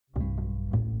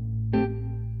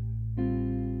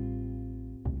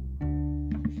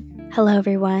Hello,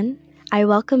 everyone. I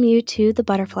welcome you to The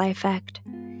Butterfly Effect,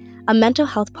 a mental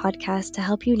health podcast to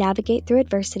help you navigate through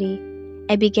adversity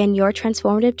and begin your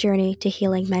transformative journey to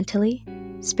healing mentally,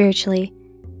 spiritually,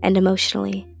 and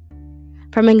emotionally.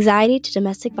 From anxiety to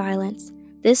domestic violence,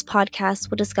 this podcast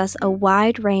will discuss a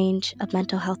wide range of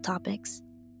mental health topics,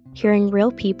 hearing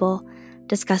real people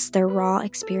discuss their raw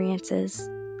experiences.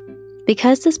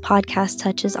 Because this podcast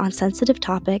touches on sensitive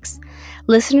topics,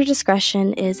 listener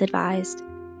discretion is advised,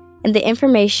 and the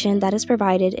information that is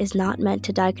provided is not meant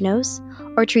to diagnose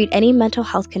or treat any mental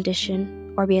health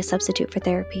condition or be a substitute for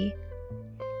therapy.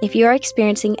 If you are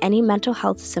experiencing any mental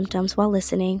health symptoms while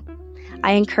listening,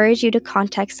 I encourage you to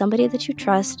contact somebody that you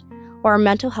trust or a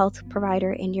mental health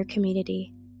provider in your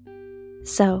community.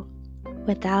 So,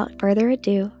 without further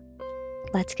ado,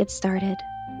 let's get started.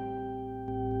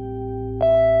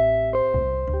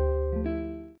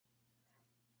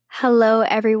 Hello,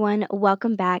 everyone.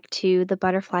 Welcome back to the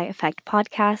Butterfly Effect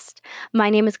podcast. My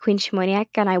name is Queen Shimoniak,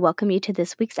 and I welcome you to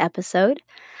this week's episode.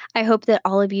 I hope that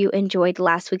all of you enjoyed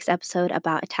last week's episode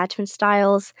about attachment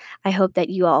styles. I hope that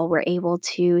you all were able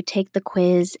to take the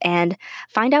quiz and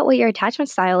find out what your attachment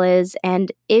style is.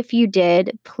 And if you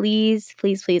did, please,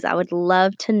 I would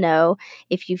love to know.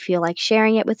 If you feel like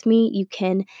sharing it with me, you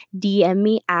can DM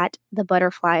me at the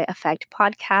Butterfly Effect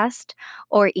podcast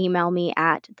or email me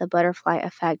at the Butterfly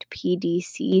Effect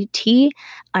PDCT_.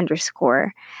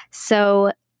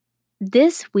 So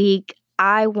this week,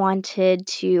 I wanted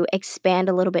to expand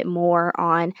a little bit more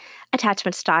on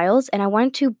attachment styles, and I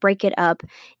wanted to break it up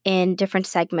in different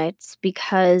segments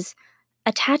because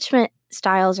attachment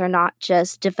styles are not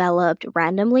just developed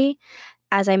randomly.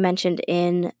 As I mentioned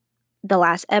in the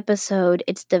last episode,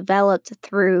 it's developed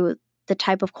through the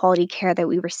type of quality care that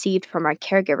we received from our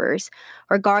caregivers,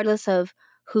 regardless of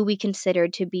who we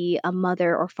considered to be a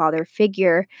mother or father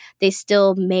figure. They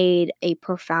still made a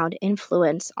profound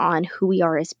influence on who we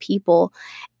are as people.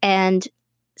 And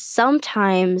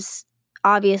sometimes,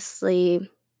 obviously,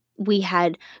 we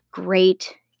had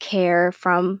great care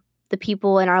from the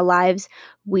people in our lives.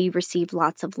 We received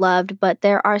lots of love, but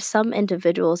there are some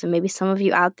individuals, and maybe some of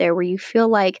you out there, where you feel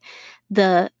like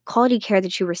the quality care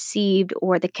that you received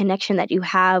or the connection that you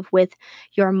have with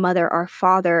your mother or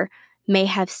father may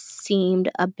have seemed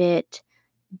a bit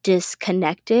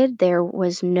disconnected. There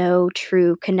was no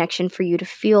true connection for you to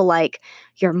feel like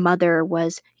your mother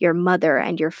was your mother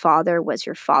and your father was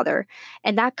your father.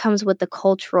 And that comes with the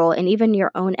cultural and even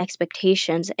your own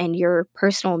expectations and your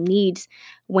personal needs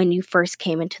when you first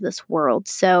came into this world.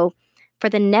 So for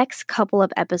the next couple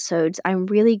of episodes, I'm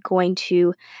really going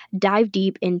to dive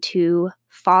deep into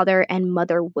father and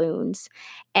mother wounds.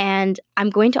 And I'm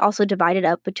going to also divide it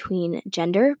up between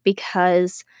gender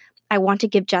because I want to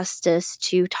give justice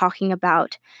to talking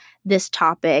about this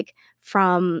topic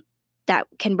from that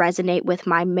can resonate with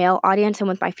my male audience and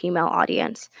with my female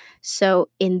audience. So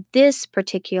in this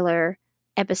particular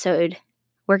episode,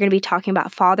 we're going to be talking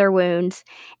about father wounds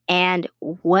and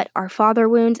what are father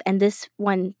wounds. And this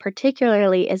one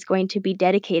particularly is going to be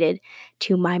dedicated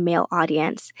to my male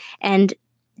audience. And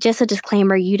just a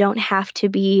disclaimer, you don't have to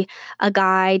be a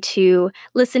guy to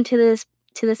listen to this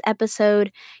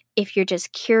episode. If you're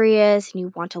just curious and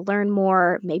you want to learn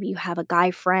more, maybe you have a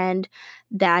guy friend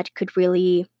that you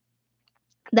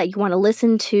want to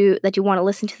listen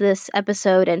to this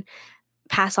episode and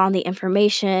pass on the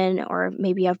information, or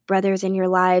maybe you have brothers in your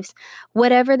lives.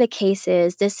 Whatever the case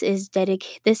is, this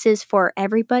is for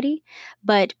everybody,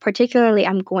 but particularly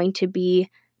I'm going to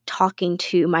be talking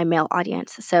to my male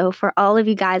audience. So for all of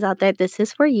you guys out there, this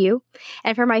is for you.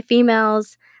 And for my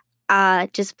females,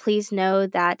 just please know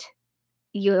that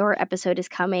your episode is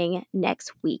coming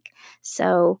next week.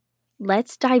 So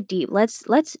let's dive deep. Let's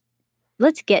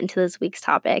get into this week's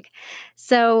topic.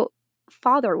 So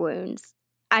father wounds.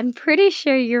 I'm pretty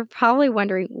sure you're probably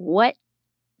wondering, what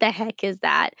the heck is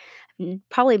that?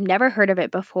 Probably never heard of it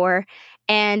before.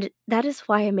 And that is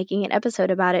why I'm making an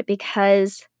episode about it,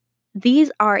 because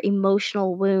these are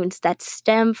emotional wounds that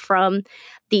stem from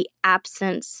the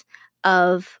absence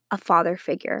of a father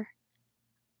figure.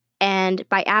 And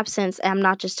by absence, I'm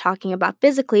not just talking about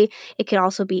physically, it could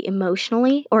also be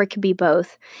emotionally, or it could be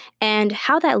both. And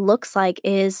how that looks like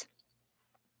is,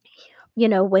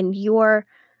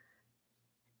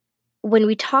 when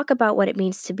we talk about what it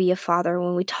means to be a father,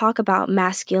 when we talk about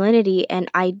masculinity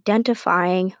and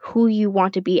identifying who you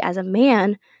want to be as a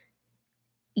man,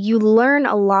 you learn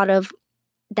a lot of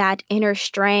that inner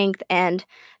strength and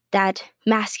that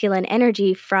masculine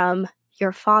energy from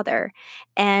your father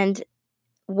and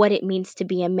what it means to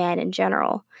be a man in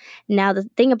general. Now, the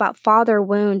thing about father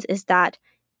wounds is that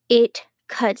it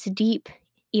cuts deep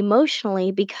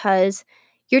emotionally because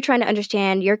you're trying to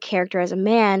understand your character as a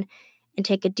man and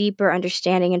take a deeper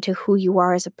understanding into who you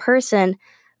are as a person,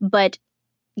 but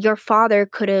your father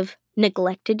could have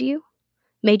neglected you,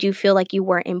 made you feel like you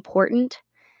weren't important,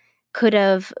 could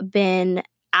have been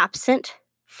absent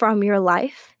from your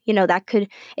life. It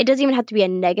doesn't even have to be a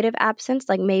negative absence.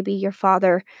 Like maybe your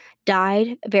father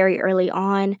died very early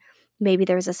on. Maybe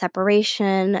there was a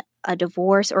separation, a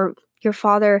divorce, or your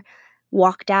father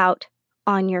walked out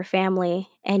on your family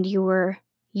and you were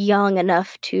young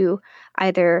enough to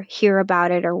either hear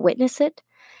about it or witness it.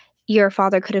 Your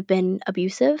father could have been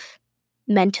abusive,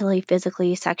 mentally,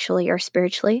 physically, sexually, or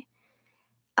spiritually.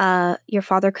 Your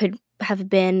father could have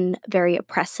been very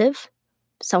oppressive,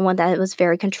 someone that was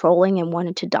very controlling and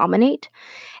wanted to dominate.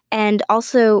 And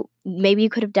also, maybe you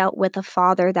could have dealt with a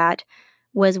father that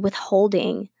was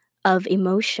withholding of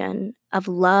emotion, of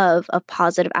love, of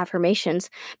positive affirmations,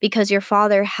 because your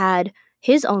father had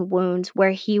his own wounds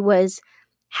where he was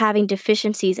having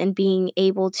deficiencies in being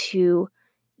able to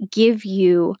give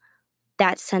you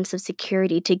that sense of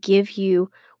security, to give you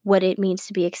what it means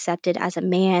to be accepted as a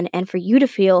man and for you to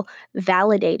feel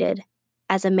validated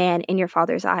as a man in your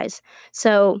father's eyes.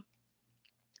 So,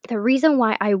 the reason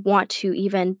why I want to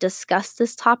even discuss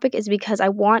this topic is because I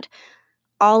want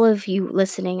all of you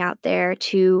listening out there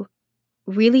to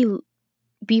really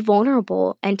be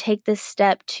vulnerable and take this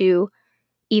step to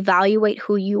evaluate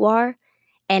who you are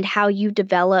and how you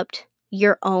developed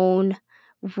your own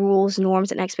rules,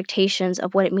 norms, and expectations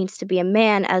of what it means to be a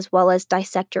man, as well as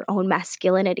dissect your own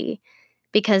masculinity,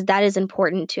 because that is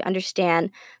important to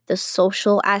understand the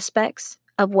social aspects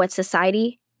of what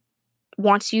society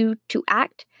wants you to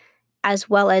act, as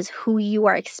well as who you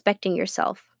are expecting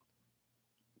yourself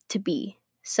to be.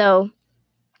 So,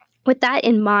 with that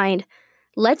in mind,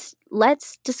 let's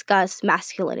discuss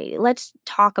masculinity. Let's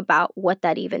talk about what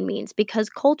that even means, because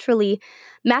culturally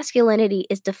masculinity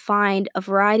is defined a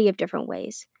variety of different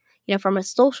ways. From a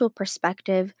social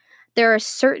perspective, there are a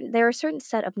certain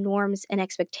set of norms and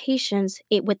expectations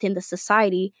within the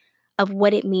society of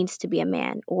what it means to be a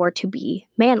man or to be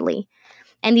manly.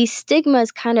 And these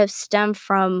stigmas kind of stem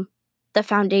from the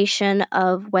foundation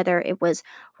of whether it was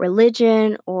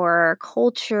religion or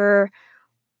culture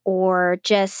or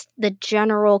just the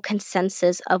general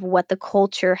consensus of what the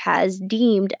culture has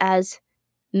deemed as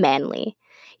manly.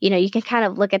 You can kind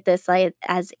of look at this like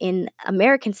as in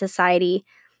American society,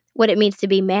 what it means to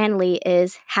be manly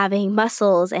is having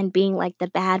muscles and being like the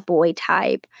bad boy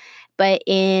type. But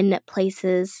in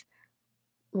places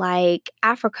like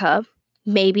Africa,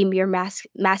 maybe your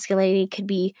masculinity could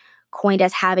be coined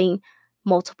as having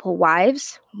multiple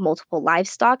wives, multiple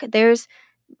livestock. There's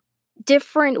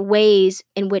different ways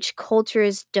in which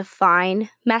cultures define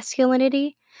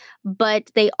masculinity,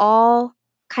 but they all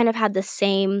kind of have the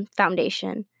same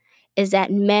foundation, is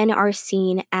that men are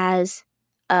seen as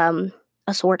a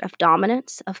sort of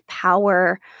dominance, of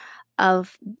power,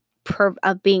 of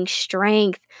of being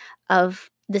strength, of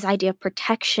this idea of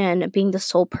protection, being the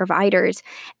sole providers.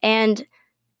 And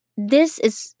this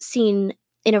is seen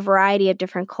in a variety of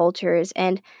different cultures.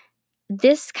 And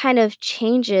this kind of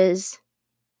changes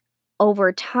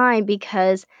over time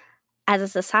because as a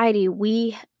society,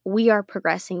 we are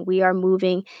progressing, we are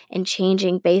moving and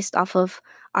changing based off of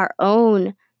our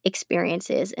own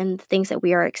experiences and the things that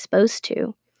we are exposed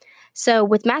to. So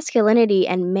with masculinity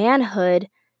and manhood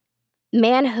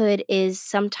is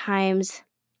sometimes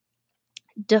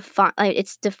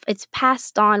it's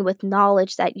passed on with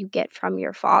knowledge that you get from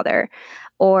your father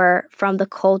or from the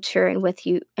culture in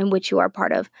which you are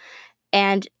part of.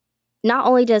 And not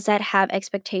only does that have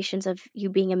expectations of you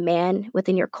being a man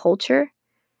within your culture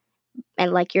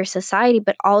and like your society,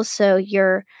 but also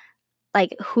your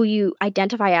like who you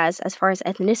identify as far as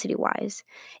ethnicity wise.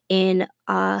 In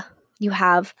you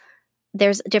have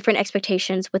there's different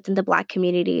expectations within the Black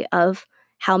community of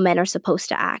how men are supposed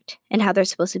to act and how they're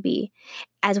supposed to be,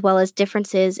 as well as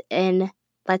differences in,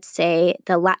 let's say,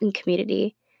 the Latin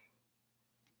community.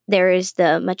 There is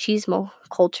the machismo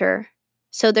culture.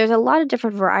 So there's a lot of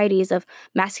different varieties of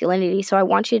masculinity. So I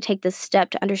want you to take this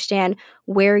step to understand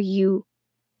where you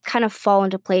kind of fall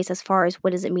into place as far as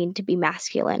what does it mean to be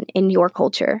masculine in your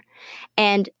culture.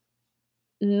 And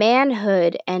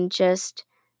manhood and just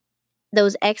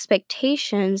those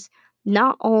expectations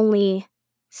not only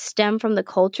stem from the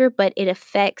culture, but it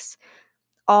affects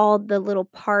all the little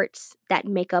parts that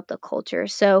make up the culture.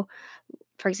 So,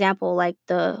 for example, like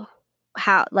the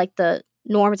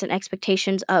norms and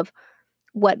expectations of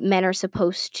what men are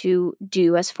supposed to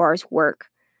do as far as work,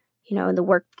 in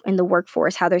the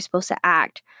workforce, how they're supposed to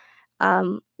act.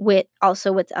 With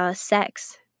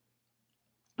sex,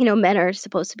 men are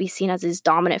supposed to be seen as these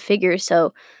dominant figures.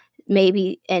 So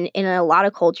maybe, and in a lot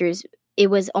of cultures,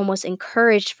 it was almost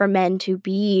encouraged for men to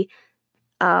be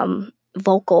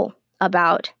vocal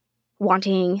about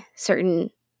wanting certain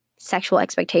sexual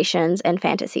expectations and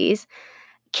fantasies.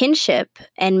 Kinship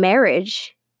and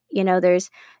marriage, there's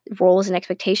roles and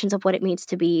expectations of what it means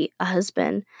to be a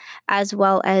husband, as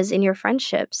well as in your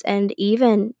friendships and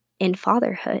even in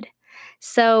fatherhood.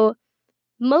 So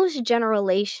most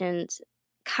generations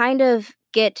kind of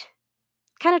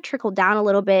trickle down a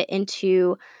little bit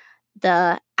into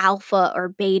the alpha or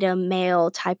beta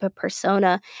male type of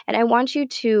persona. And I want you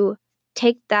to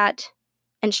take that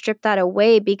and strip that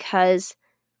away, because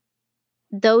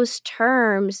those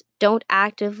terms don't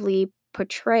actively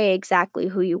portray exactly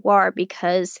who you are.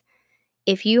 Because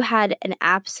if you had an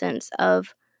absence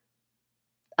of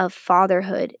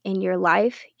fatherhood in your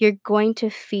life, you're going to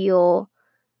feel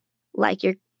like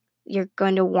you're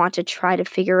going to want to try to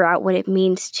figure out what it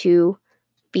means to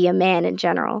be a man in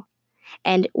general,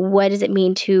 and what does it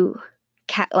mean to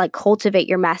cultivate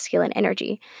your masculine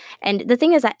energy. And the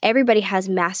thing is that everybody has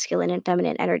masculine and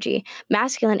feminine energy.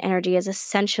 Masculine energy is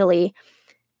essentially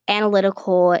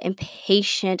analytical,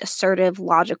 impatient, assertive,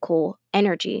 logical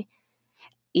energy.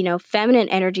 Feminine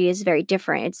energy is very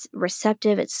different. It's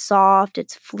receptive, it's soft,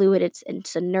 it's fluid,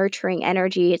 it's a nurturing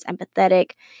energy, it's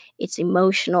empathetic, it's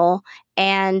emotional.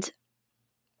 And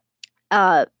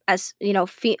as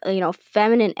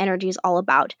feminine energy is all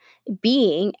about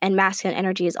being, and masculine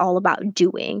energy is all about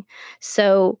doing.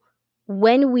 So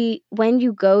when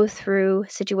you go through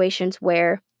situations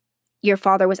where your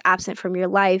father was absent from your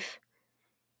life,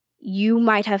 you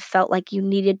might have felt like you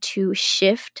needed to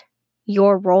shift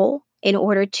your role in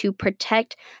order to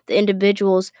protect the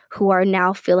individuals who are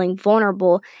now feeling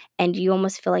vulnerable, and you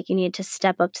almost feel like you needed to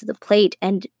step up to the plate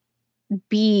and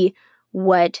be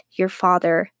what your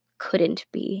father couldn't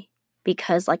be.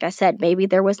 Because, like I said, maybe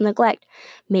there was neglect,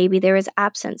 maybe there was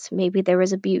absence, maybe there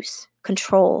was abuse,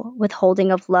 control,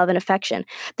 withholding of love and affection.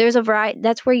 There's a variety.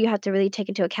 That's where you have to really take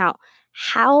into account,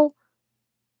 how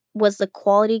was the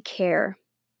quality care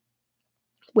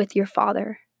with your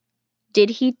father?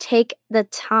 Did he take the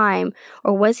time,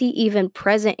 or was he even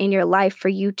present in your life for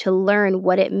you to learn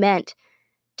what it meant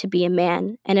to be a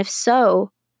man? And if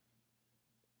so,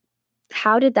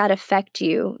 how did that affect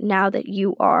you now that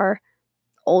you are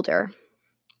older?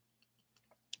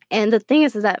 And the thing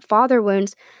is that father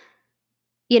wounds,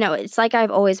 it's like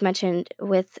I've always mentioned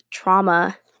with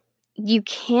trauma, you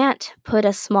can't put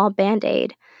a small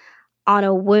Band-Aid on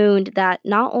a wound that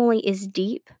not only is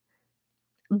deep,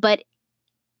 but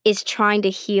is trying to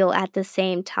heal at the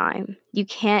same time. You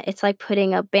can't, it's like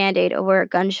putting a Band-Aid over a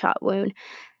gunshot wound.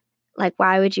 Like,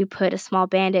 why would you put a small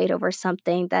Band-Aid over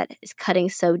something that is cutting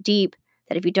so deep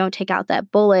that if you don't take out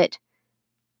that bullet,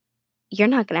 you're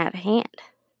not going to have a hand?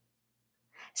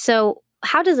 So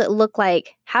how does it look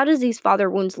like? How does these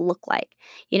father wounds look like?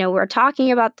 We're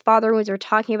talking about father wounds. We're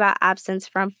talking about absence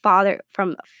from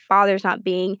fathers not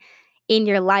being in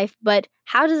your life. But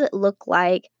how does it look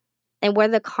like? And what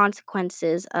are the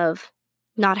consequences of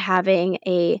not having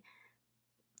an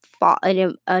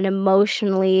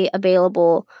emotionally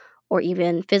available or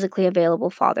even physically available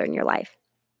father in your life?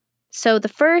 So the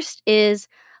first is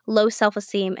low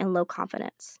self-esteem and low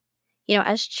confidence.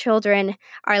 As children,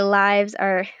 our lives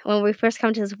are, when we first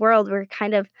come to this world,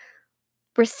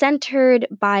 we're centered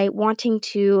by wanting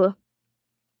to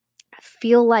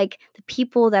feel like the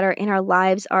people that are in our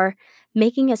lives are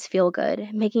making us feel good,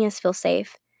 making us feel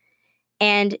safe.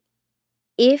 And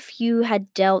if you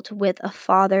had dealt with a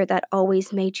father that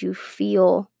always made you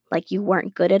feel like you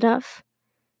weren't good enough,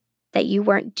 that you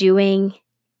weren't doing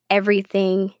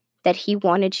everything that he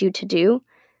wanted you to do,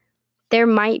 there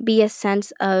might be a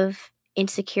sense of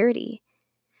insecurity.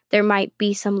 There might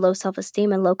be some low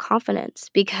self-esteem and low confidence,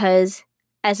 because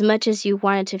as much as you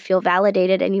wanted to feel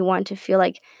validated and you wanted to feel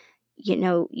like,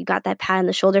 you got that pat on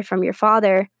the shoulder from your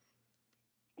father,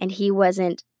 and he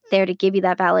wasn't there to give you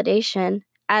that validation,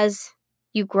 as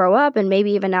you grow up and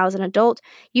maybe even now as an adult,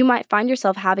 you might find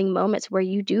yourself having moments where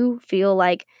you do feel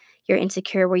like you're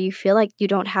insecure, where you feel like you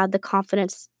don't have the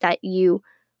confidence that you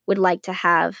would like to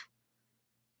have.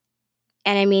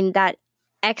 And I mean, that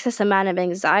excess amount of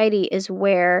anxiety is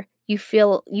where you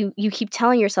feel you keep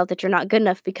telling yourself that you're not good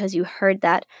enough because you heard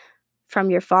that from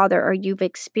your father, or you've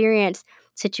experienced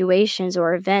situations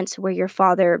or events where your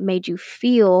father made you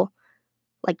feel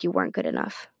like you weren't good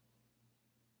enough.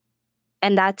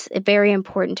 And that's very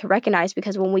important to recognize,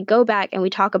 because when we go back and we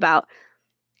talk about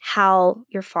how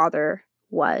your father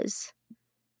was,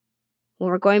 when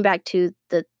we're going back to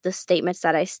the statements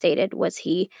that I stated, was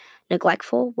he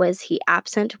neglectful? Was he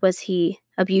absent? Was he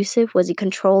abusive? Was he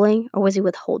controlling? Or was he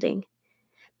withholding?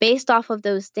 Based off of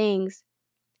those things,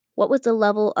 what was the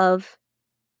level of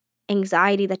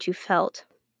anxiety that you felt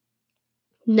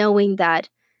knowing that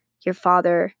your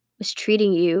father was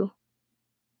treating you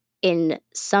in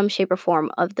some shape or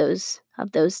form of those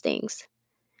things?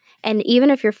 And even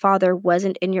if your father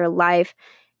wasn't in your life,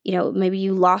 maybe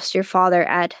you lost your father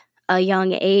at a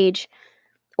young age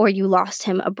or you lost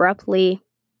him abruptly,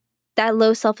 that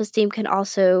low self-esteem can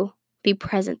also be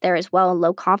present there as well, and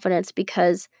low confidence,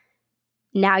 because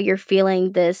now you're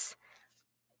feeling this.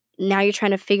 Now you're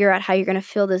trying to figure out how you're going to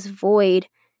fill this void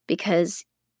because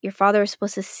your father is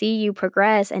supposed to see you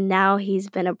progress and now he's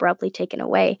been abruptly taken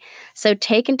away. So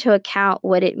take into account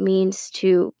what it means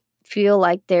to feel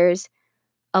like there's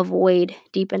a void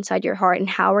deep inside your heart, and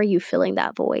how are you filling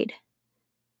that void?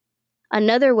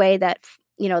 Another way that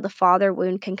the father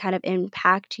wound can kind of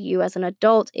impact you as an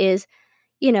adult is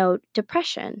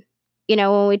depression.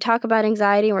 When we talk about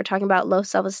anxiety and we're talking about low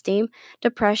self-esteem,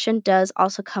 depression does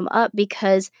also come up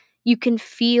because you can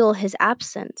feel his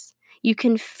absence. You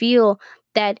can feel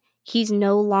that he's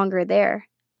no longer there.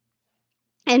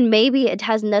 And maybe it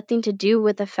has nothing to do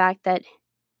with the fact that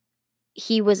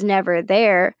he was never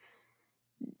there.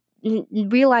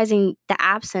 Realizing the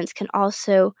absence can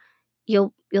also,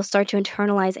 you'll start to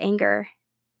internalize anger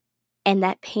and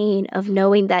that pain of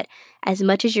knowing that as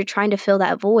much as you're trying to fill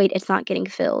that void, it's not getting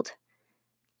filled.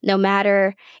 No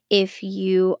matter if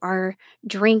you are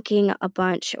drinking a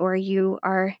bunch or you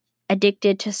are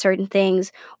addicted to certain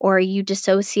things or you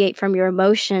dissociate from your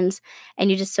emotions and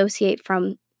you dissociate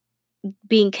from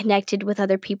being connected with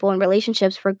other people and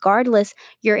relationships, regardless,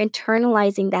 you're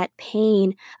internalizing that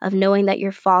pain of knowing that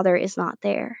your father is not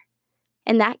there.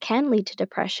 And that can lead to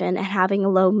depression and having a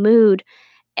low mood,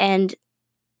 and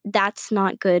that's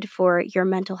not good for your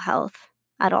mental health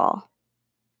at all.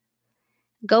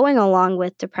 Going along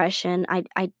with depression,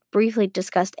 I briefly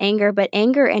discussed anger, but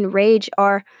anger and rage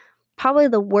are probably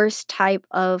the worst type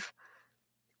of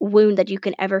wound that you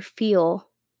can ever feel,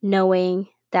 knowing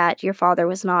that your father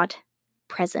was not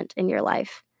present in your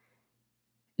life.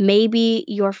 Maybe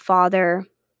your father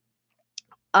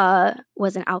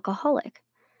was an alcoholic.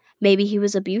 Maybe he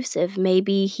was abusive.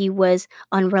 Maybe he was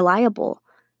unreliable.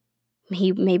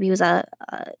 Maybe he was a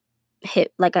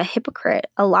hypocrite,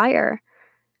 a liar.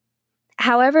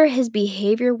 However his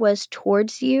behavior was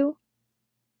towards you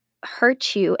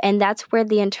hurt you, and that's where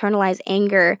the internalized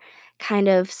anger kind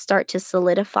of start to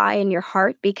solidify in your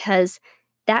heart, because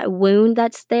that wound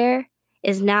that's there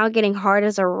is now getting hard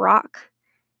as a rock.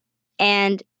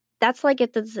 And that's like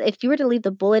if you were to leave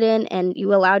the bullet in and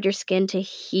you allowed your skin to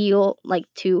heal, like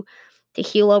to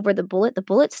heal over the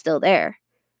bullet's still there.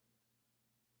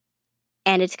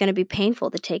 And it's going to be painful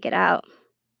to take it out.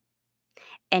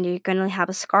 And you're going to have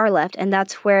a scar left, and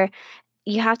that's where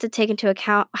you have to take into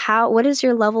account what is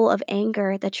your level of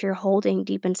anger that you're holding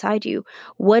deep inside you?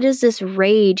 What is this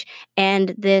rage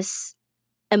and this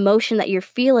emotion that you're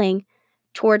feeling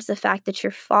towards the fact that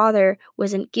your father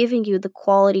wasn't giving you the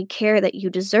quality care that you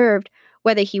deserved,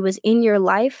 whether he was in your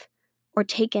life or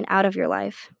taken out of your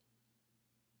life?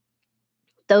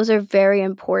 Those are very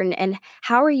important. And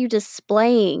how are you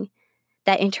displaying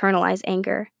that internalized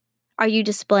anger? Are you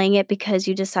displaying it because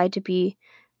you dissociate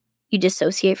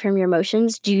from your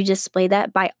emotions? Do you display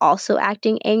that by also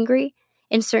acting angry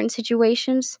in certain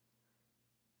situations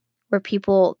where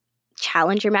people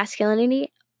challenge your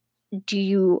masculinity?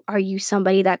 Are you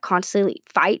somebody that constantly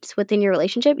fights within your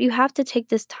relationship? You have to take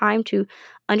this time to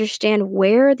understand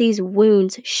where are these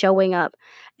wounds showing up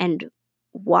and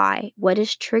why. What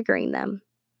is triggering them?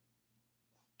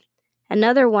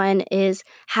 Another one is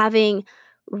having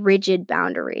rigid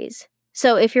boundaries.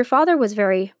 So if your father was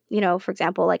very, for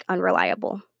example, like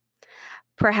unreliable,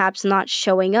 perhaps not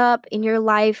showing up in your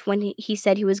life when he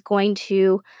said he was going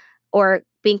to, or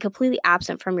being completely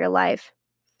absent from your life,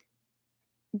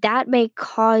 that may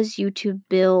cause you to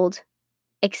build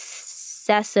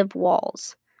excessive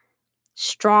walls,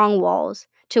 strong walls,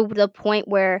 to the point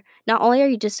where not only are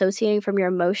you dissociating from your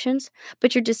emotions,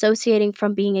 but you're dissociating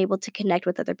from being able to connect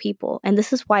with other people. And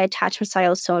this is why attachment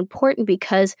style is so important,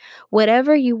 because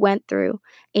whatever you went through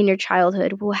in your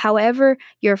childhood, however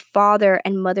your father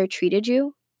and mother treated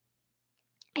you,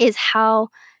 is how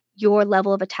your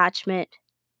level of attachment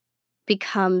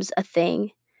becomes a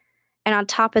thing. And on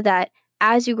top of that,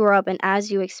 as you grow up and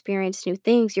as you experience new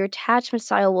things, your attachment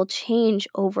style will change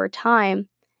over time.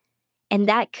 And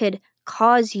that could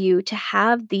cause you to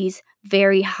have these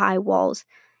very high walls.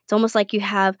 It's almost like you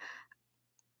have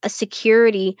a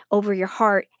security over your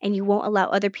heart and you won't allow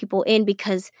other people in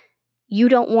because you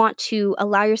don't want to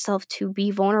allow yourself to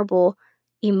be vulnerable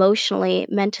emotionally,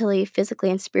 mentally, physically,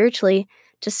 and spiritually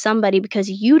to somebody because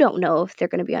you don't know if they're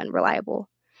going to be unreliable.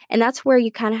 And that's where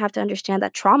you kind of have to understand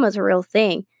that trauma is a real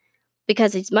thing,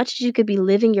 because as much as you could be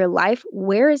living your life,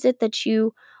 where is it that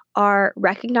you are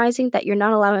recognizing that you're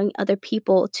not allowing other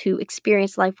people to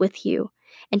experience life with you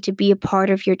and to be a part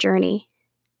of your journey?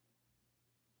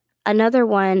 Another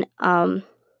one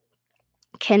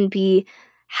can be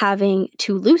having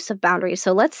too loose of boundaries.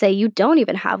 So let's say you don't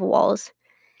even have walls.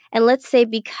 And let's say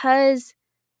because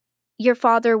your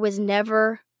father was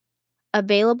never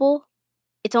available,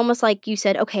 it's almost like you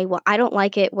said, okay, well, I don't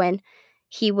like it when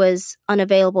he was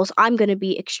unavailable, so I'm going to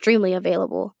be extremely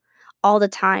available all the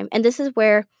time. And this is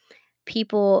where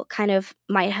people kind of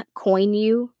might coin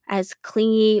you as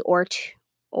clingy or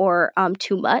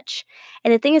too much.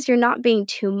 And the thing is, you're not being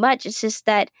too much. It's just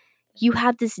that you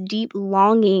have this deep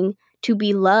longing to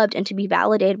be loved and to be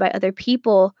validated by other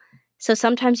people. So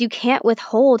sometimes you can't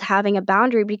withhold having a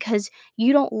boundary because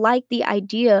you don't like the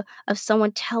idea of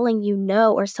someone telling you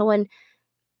no, or someone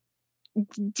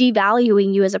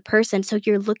devaluing you as a person. So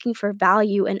you're looking for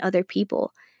value in other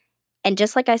people. And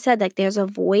just like I said, like there's a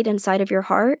void inside of your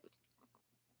heart.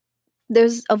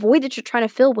 There's a void that you're trying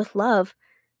to fill with love.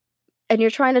 And you're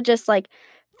trying to just like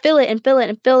fill it and fill it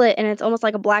and fill it. And it's almost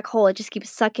like a black hole. It just keeps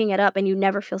sucking it up and you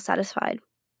never feel satisfied.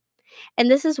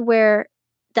 And this is where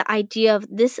the idea of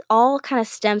this all kind of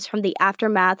stems from the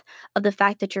aftermath of the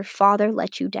fact that your father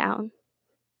let you down.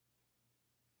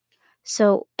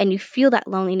 So, and you feel that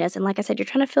loneliness. And like I said, you're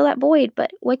trying to fill that void,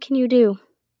 but what can you do?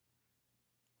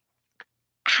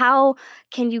 How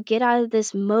can you get out of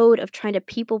this mode of trying to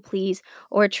people please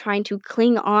or trying to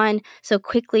cling on so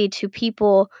quickly to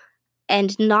people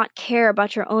and not care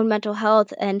about your own mental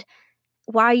health? And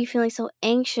why are you feeling so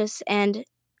anxious and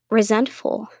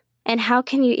resentful? And how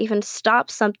can you even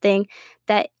stop something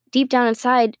that deep down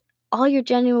inside, all you're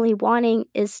genuinely wanting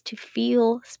is to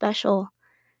feel special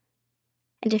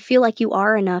and to feel like you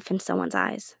are enough in someone's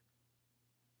eyes?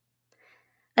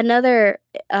 Another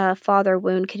father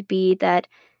wound could be that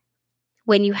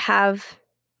when you have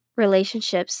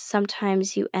relationships,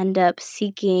 sometimes you end up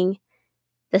seeking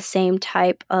the same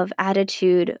type of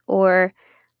attitude or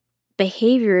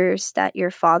behaviors that your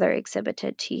father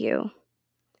exhibited to you.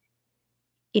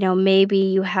 You know, maybe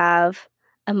you have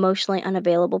emotionally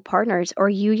unavailable partners, or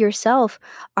you yourself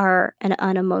are an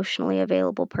unemotionally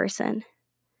available person.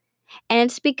 And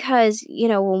it's because, you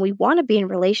know, when we want to be in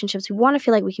relationships, we want to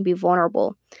feel like we can be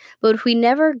vulnerable. But if we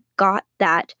never got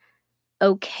that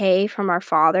okay from our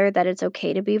father, that it's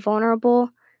okay to be vulnerable,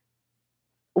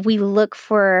 we look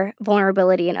for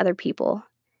vulnerability in other people.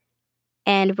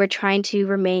 And we're trying to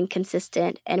remain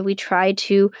consistent, and we try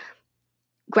to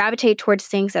gravitate towards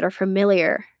things that are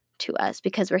familiar to us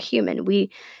because we're human. We,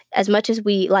 as much as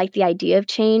we like the idea of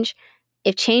change,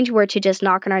 if change were to just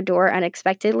knock on our door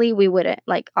unexpectedly, we wouldn't.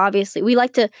 Like, obviously, we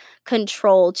like to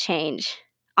control change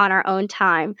on our own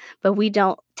time, but we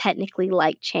don't technically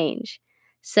like change.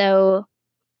 So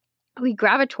we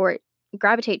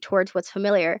gravitate towards what's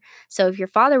familiar. So if your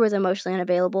father was emotionally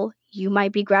unavailable, you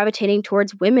might be gravitating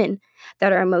towards women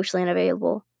that are emotionally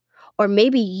unavailable. Or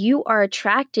maybe you are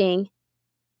attracting,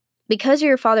 because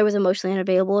your father was emotionally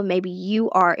unavailable, maybe you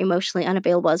are emotionally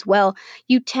unavailable as well.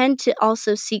 You tend to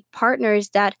also seek partners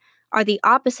that are the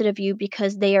opposite of you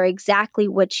because they are exactly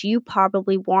what you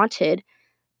probably wanted,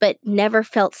 but never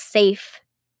felt safe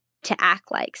to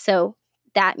act like. So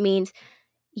that means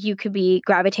you could be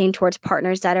gravitating towards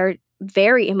partners that are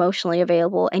very emotionally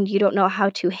available and you don't know how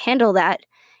to handle that.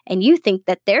 And you think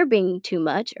that they're being too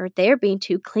much or they're being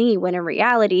too clingy, when in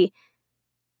reality,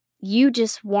 you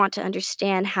just want to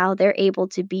understand how they're able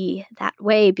to be that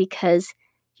way because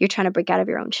you're trying to break out of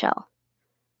your own shell.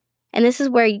 And this is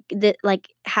where like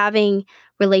having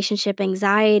relationship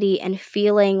anxiety and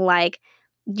feeling like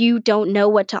you don't know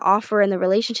what to offer in the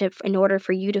relationship in order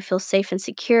for you to feel safe and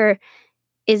secure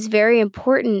is very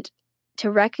important,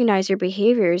 to recognize your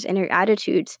behaviors and your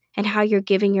attitudes and how you're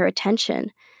giving your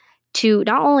attention to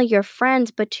not only your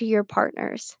friends, but to your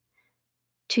partners,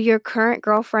 to your current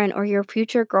girlfriend or your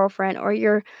future girlfriend or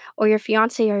your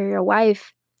fiance or your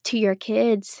wife, to your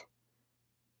kids.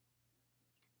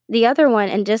 The other one,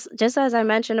 and just as I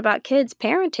mentioned about kids,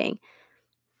 parenting.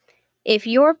 If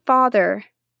your father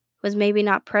was maybe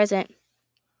not present,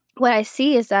 what I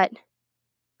see is that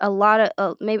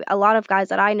maybe a lot of guys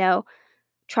that I know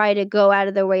try to go out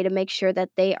of their way to make sure that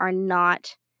they are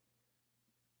not,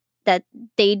 that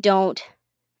they don't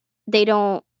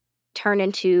turn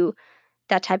into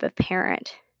that type of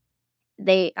parent.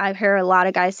 I've heard a lot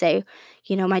of guys say,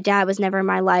 my dad was never in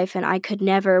my life and I could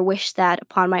never wish that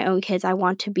upon my own kids. I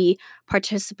want to be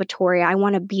participatory. I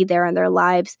want to be there in their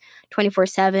lives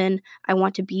 24/7. I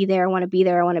want to be there. I want to be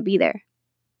there. I want to be there.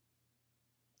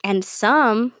 And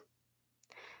some,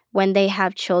 when they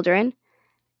have children,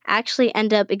 actually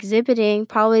end up exhibiting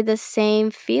probably the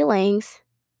same feelings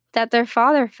that their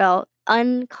father felt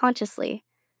unconsciously.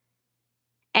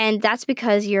 And that's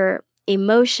because your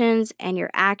emotions and your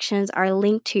actions are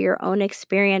linked to your own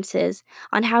experiences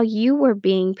on how you were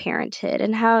being parented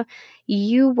and how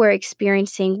you were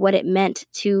experiencing what it meant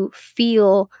to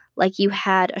feel like you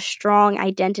had a strong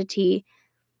identity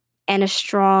and a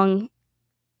strong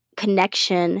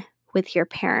connection with your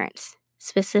parents,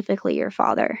 specifically your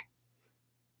father.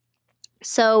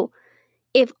 So,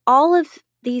 if all of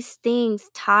these things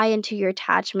tie into your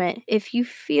attachment, if you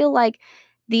feel like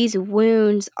these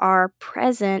wounds are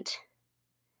present,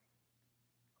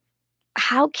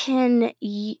 how can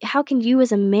you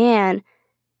as a man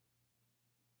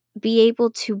be able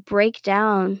to break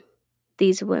down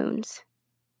these wounds?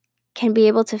 Can be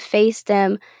able to face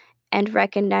them and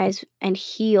recognize and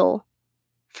heal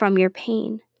from your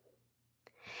pain?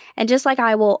 And just like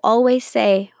I will always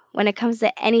say when it comes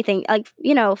to anything, like,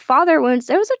 father wounds,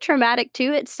 those are traumatic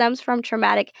too. It stems from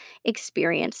traumatic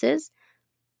experiences.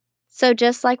 So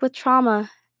just like with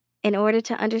trauma, in order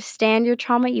to understand your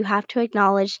trauma, you have to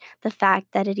acknowledge the fact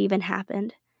that it even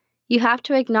happened. You have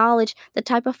to acknowledge the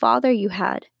type of father you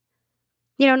had.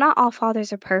 Not all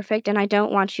fathers are perfect, and I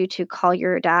don't want you to call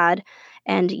your dad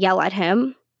and yell at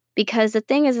him, because the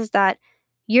thing is that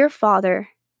your father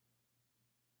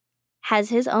has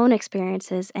his own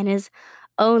experiences and his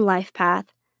own life path,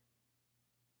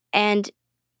 and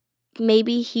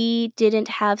maybe he didn't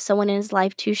have someone in his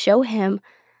life to show him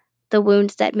the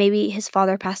wounds that maybe his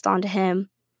father passed on to him.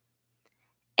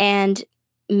 And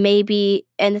the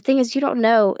thing is, you don't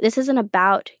know, this isn't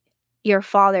about your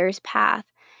father's path.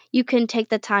 You can take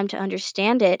the time to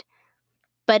understand it,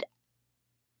 but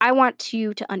I want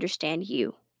you to understand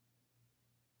you.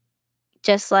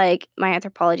 Just like my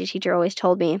anthropology teacher always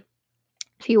told me,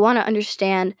 if you want to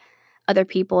understand other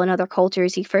people and other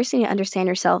cultures, you first need to understand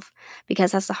yourself,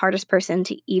 because that's the hardest person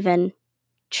to even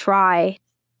try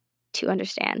to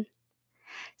understand.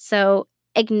 So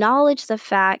acknowledge the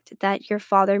fact that your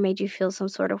father made you feel some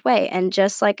sort of way. And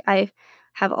just like I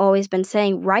have always been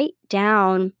saying, write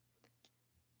down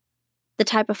the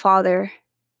type of father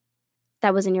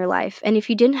that was in your life. And if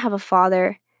you didn't have a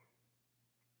father,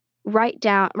 write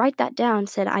that down.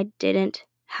 Said, I didn't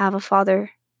have a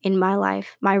father in my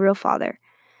life, my real father.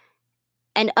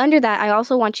 And under that, I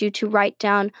also want you to write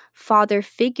down father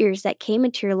figures that came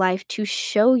into your life to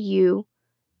show you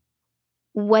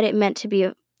what it meant to be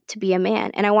a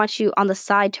man. And I want you on the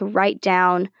side to write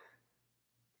down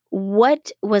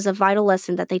what was a vital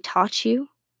lesson that they taught you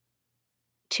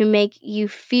to make you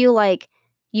feel like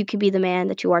you could be the man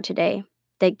that you are today,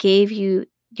 that gave you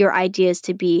your ideas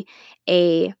to be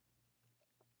a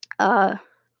the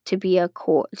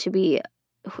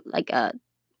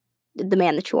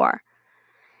man that you are.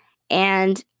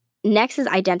 And next is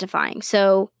identifying.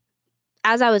 So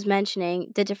as I was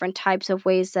mentioning, the different types of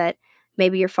ways that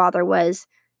maybe your father was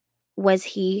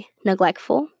he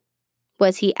neglectful?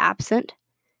 Was he absent?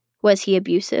 Was he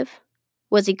abusive?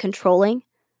 Was he controlling?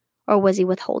 Or was he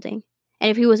withholding?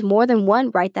 And if he was more than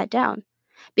one, write that down,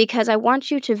 because I want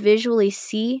you to visually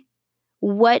see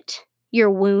what your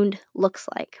wound looks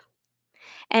like.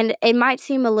 And it might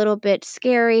seem a little bit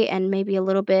scary and maybe a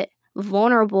little bit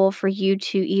vulnerable for you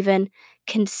to even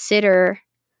consider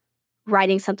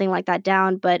writing something like that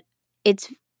down, but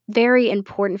it's very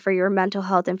important for your mental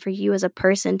health and for you as a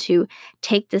person to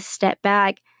take this step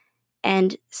back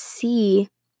and see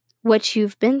what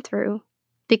you've been through,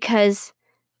 because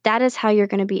that is how you're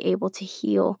going to be able to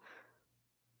heal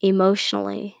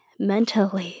emotionally,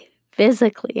 mentally,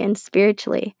 physically, and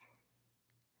spiritually.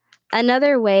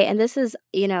 Another way, and this is,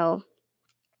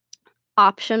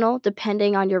 optional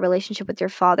depending on your relationship with your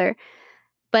father,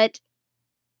 but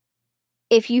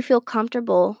if you feel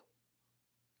comfortable,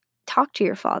 talk to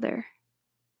your father.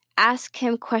 Ask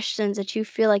him questions that you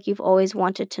feel like you've always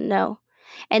wanted to know.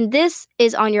 And this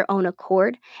is on your own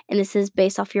accord, and this is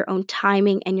based off your own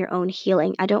timing and your own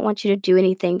healing. I don't want you to do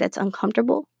anything that's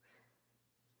uncomfortable.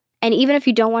 And even if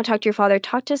you don't want to talk to your father,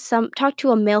 talk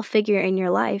to a male figure in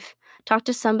your life. Talk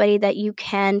to somebody that you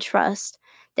can trust,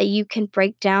 that you can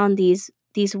break down these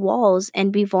walls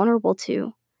and be vulnerable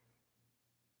to.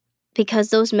 Because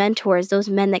those mentors, those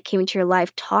men that came into your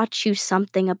life, taught you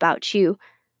something about you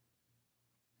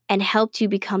and helped you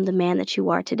become the man that you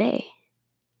are today.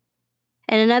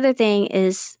 And another thing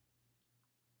is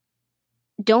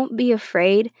don't be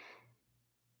afraid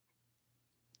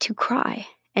to cry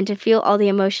and to feel all the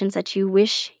emotions that you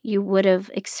wish you would have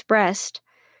expressed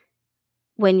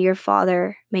when your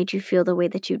father made you feel the way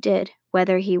that you did,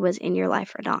 whether he was in your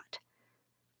life or not.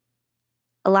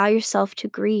 Allow yourself to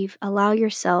grieve. Allow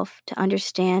yourself to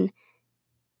understand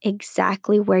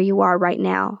exactly where you are right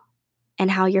now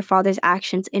and how your father's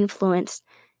actions influence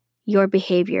your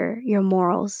behavior, your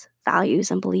morals,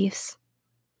 values, and beliefs.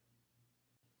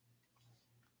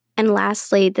 And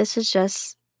lastly, this is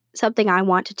just something I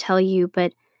want to tell you,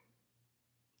 but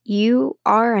you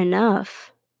are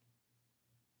enough.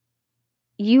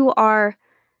 You are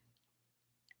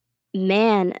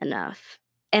man enough.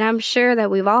 And I'm sure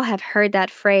that we've all have heard that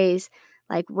phrase,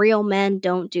 like real men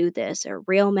don't do this or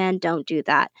real men don't do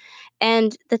that.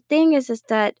 And the thing is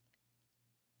that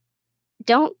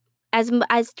don't as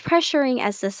pressuring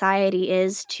as society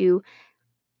is to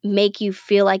make you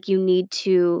feel like you need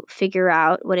to figure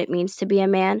out what it means to be a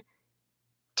man,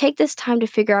 take this time to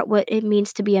figure out what it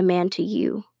means to be a man to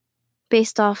you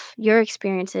based off your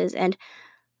experiences and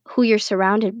who you're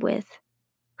surrounded with,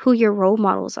 who your role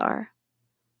models are,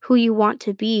 who you want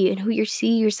to be, and who you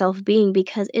see yourself being,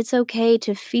 because it's okay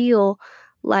to feel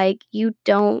like you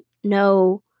don't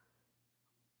know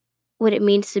what it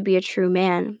means to be a true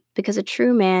man, because a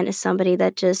true man is somebody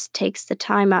that just takes the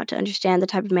time out to understand the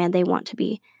type of man they want to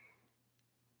be.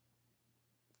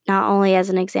 Not only as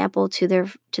an example to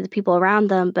the people around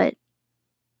them, but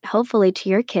hopefully to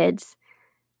your kids,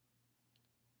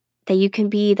 that you can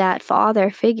be that father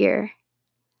figure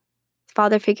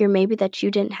maybe that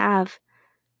you didn't have.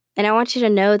 And I want you to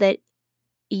know that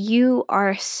you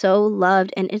are so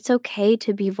loved, and it's okay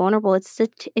to be vulnerable.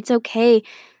 It's okay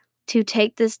to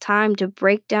take this time to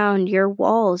break down your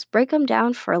walls, break them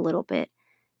down for a little bit,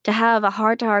 to have a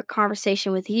heart-to-heart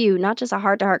conversation with you, not just a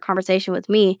heart-to-heart conversation with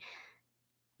me,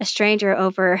 a stranger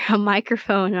over a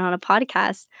microphone and on a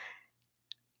podcast,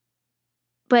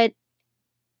 but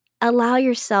allow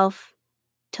yourself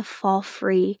to fall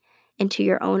free into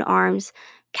your own arms.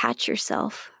 Catch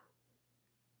yourself.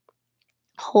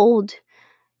 Hold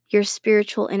your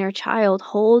spiritual inner child.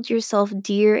 Hold yourself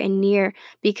dear and near,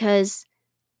 because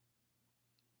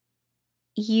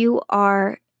you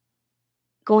are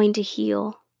going to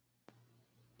heal.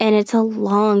 And it's a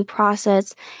long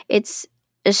process. It's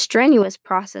a strenuous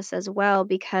process as well,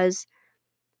 because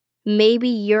maybe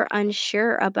you're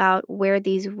unsure about where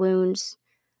these wounds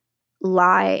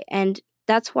lie. And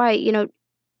that's why,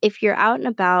 if you're out and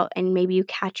about and maybe you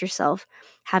catch yourself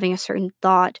having a certain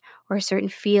thought or a certain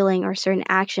feeling or a certain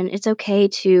action, it's okay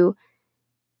to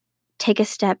take a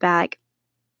step back,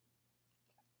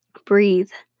 breathe,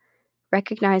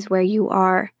 recognize where you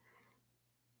are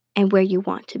and where you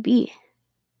want to be.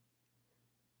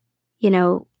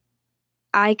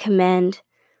 I commend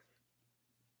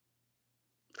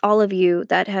all of you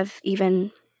that have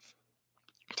even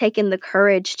taken the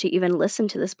courage to even listen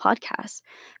to this podcast,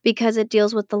 because it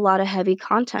deals with a lot of heavy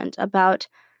content about,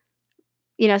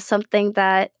 something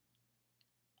that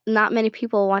not many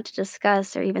people want to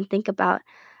discuss or even think about.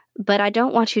 But I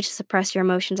don't want you to suppress your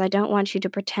emotions. I don't want you to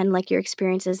pretend like your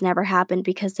experiences never happened,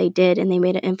 because they did, and they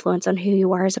made an influence on who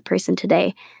you are as a person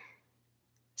today.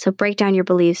 So break down your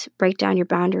beliefs, break down your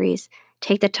boundaries,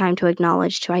 take the time to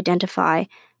acknowledge, to identify,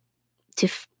 to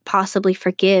possibly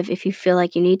forgive if you feel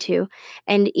like you need to.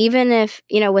 And even if,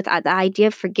 with the idea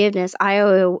of forgiveness, I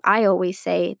always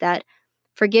say that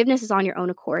forgiveness is on your own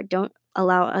accord. Don't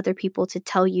allow other people to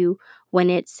tell you when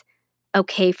it's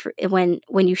okay when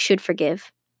you should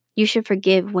forgive. You should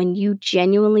forgive when you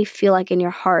genuinely feel like in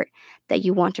your heart that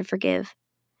you want to forgive.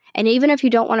 And even if you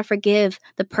don't want to forgive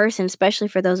the person, especially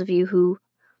for those of you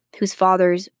whose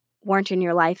fathers weren't in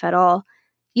your life at all,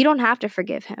 you don't have to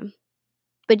forgive him.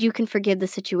 But you can forgive the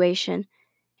situation,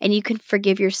 and you can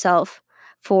forgive yourself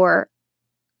for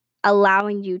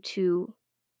allowing you to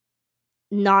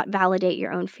not validate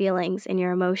your own feelings and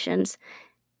your emotions,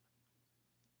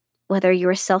 whether you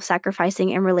were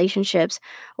self-sacrificing in relationships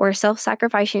or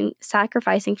sacrificing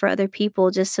for other people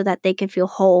just so that they can feel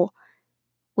whole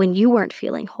when you weren't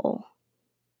feeling whole.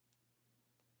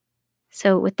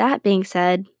 So with that being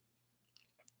said,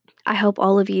 I hope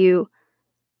all of you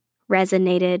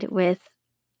resonated with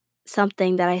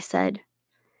something that I said,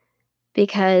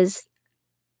 because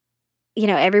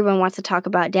everyone wants to talk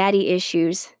about daddy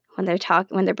issues when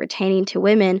they're pertaining to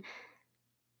women,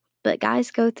 but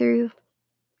guys go through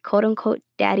quote unquote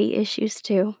daddy issues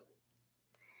too.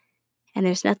 And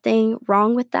there's nothing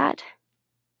wrong with that.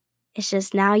 It's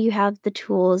just now you have the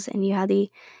tools and you have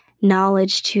the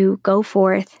knowledge to go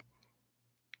forth,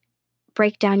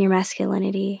 break down your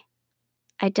masculinity,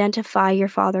 identify your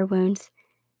father wounds,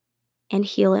 and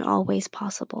heal in all ways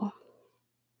possible.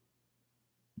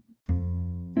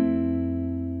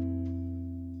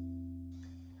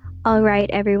 All right,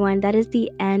 everyone, that is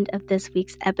the end of this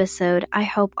week's episode. I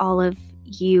hope all of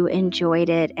you enjoyed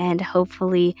it and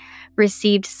hopefully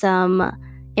received some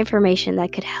information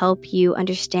that could help you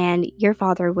understand your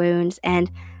father wounds. And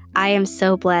I am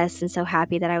so blessed and so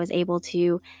happy that I was able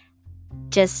to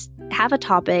just have a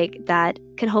topic that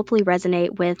can hopefully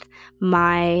resonate with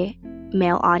my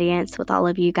male audience, with all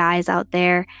of you guys out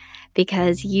there,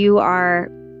 because you are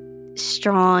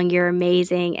strong, you're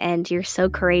amazing, and you're so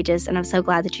courageous. And I'm so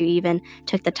glad that you even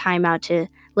took the time out to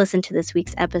listen to this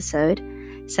week's episode.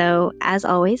 So, as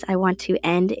always, I want to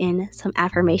end in some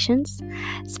affirmations,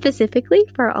 specifically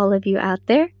for all of you out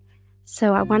there.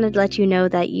 So, I wanted to let you know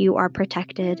that you are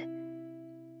protected.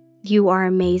 You are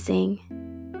amazing.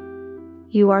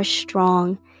 You are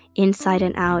strong inside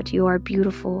and out. You are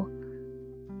beautiful.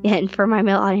 And for my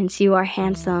male audience, you are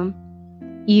handsome.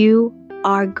 You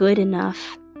are good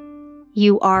enough.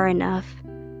 You are enough.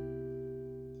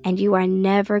 And you are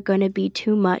never going to be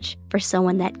too much for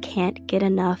someone that can't get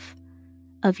enough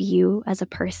of you as a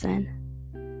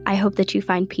person. I hope that you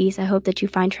find peace. I hope that you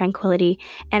find tranquility.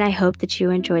 And I hope that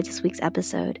you enjoyed this week's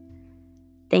episode.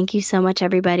 Thank you so much,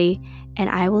 everybody. And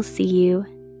I will see you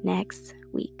next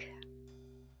week.